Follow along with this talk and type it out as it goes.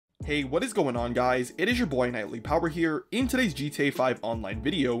Hey, what is going on guys? It is your boy Nightly Power here. In today's GTA 5 online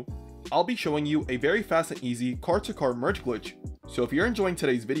video, I'll be showing you a very fast and easy car-to-car merge glitch. So if you're enjoying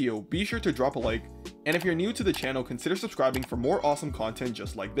today's video, be sure to drop a like, and if you're new to the channel, consider subscribing for more awesome content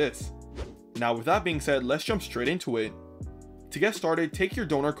just like this. Now with that being said, let's jump straight into it. To get started, take your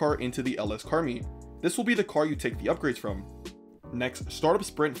donor car into the LS Carmeet. This will be the car you take the upgrades from. Next, start up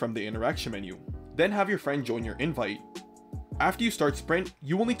Sprint from the interaction menu. Then have your friend join your invite. After you start Sprint,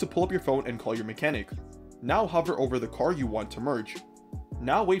 you will need to pull up your phone and call your mechanic. Now hover over the car you want to merge.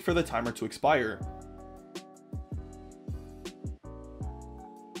 Now wait for the timer to expire.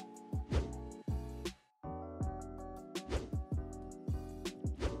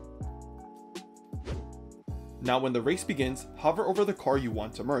 Now when the race begins, hover over the car you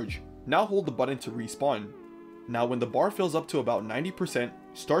want to merge. Now hold the button to respawn. Now when the bar fills up to about 90%,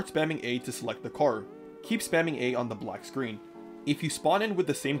 start spamming A to select the car. Keep spamming A on the black screen. If you spawn in with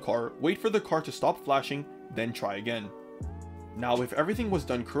the same car, wait for the car to stop flashing, then try again. Now if everything was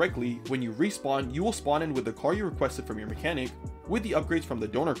done correctly, when you respawn, you will spawn in with the car you requested from your mechanic, with the upgrades from the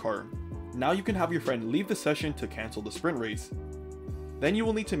donor car. Now you can have your friend leave the session to cancel the sprint race. Then you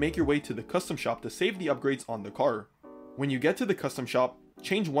will need to make your way to the custom shop to save the upgrades on the car. When you get to the custom shop,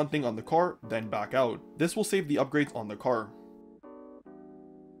 change one thing on the car, then back out. This will save the upgrades on the car.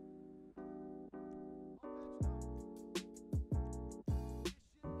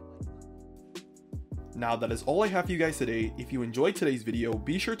 Now that is all I have for you guys today. If you enjoyed today's video,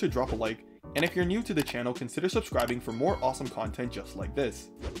 be sure to drop a like, and if you're new to the channel, consider subscribing for more awesome content just like this.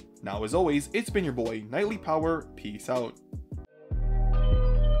 Now as always, it's been your boy Nightly Power, peace out.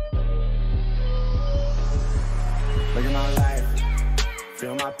 Look at my life,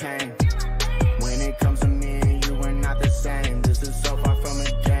 feel my pain. When it comes to me and you, we're not the same. This is so far from a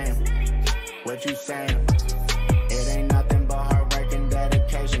game. What you saying? It ain't nothing but hard work and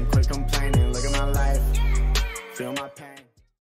dedication. Quit complaining. Look at my life, feel my pain.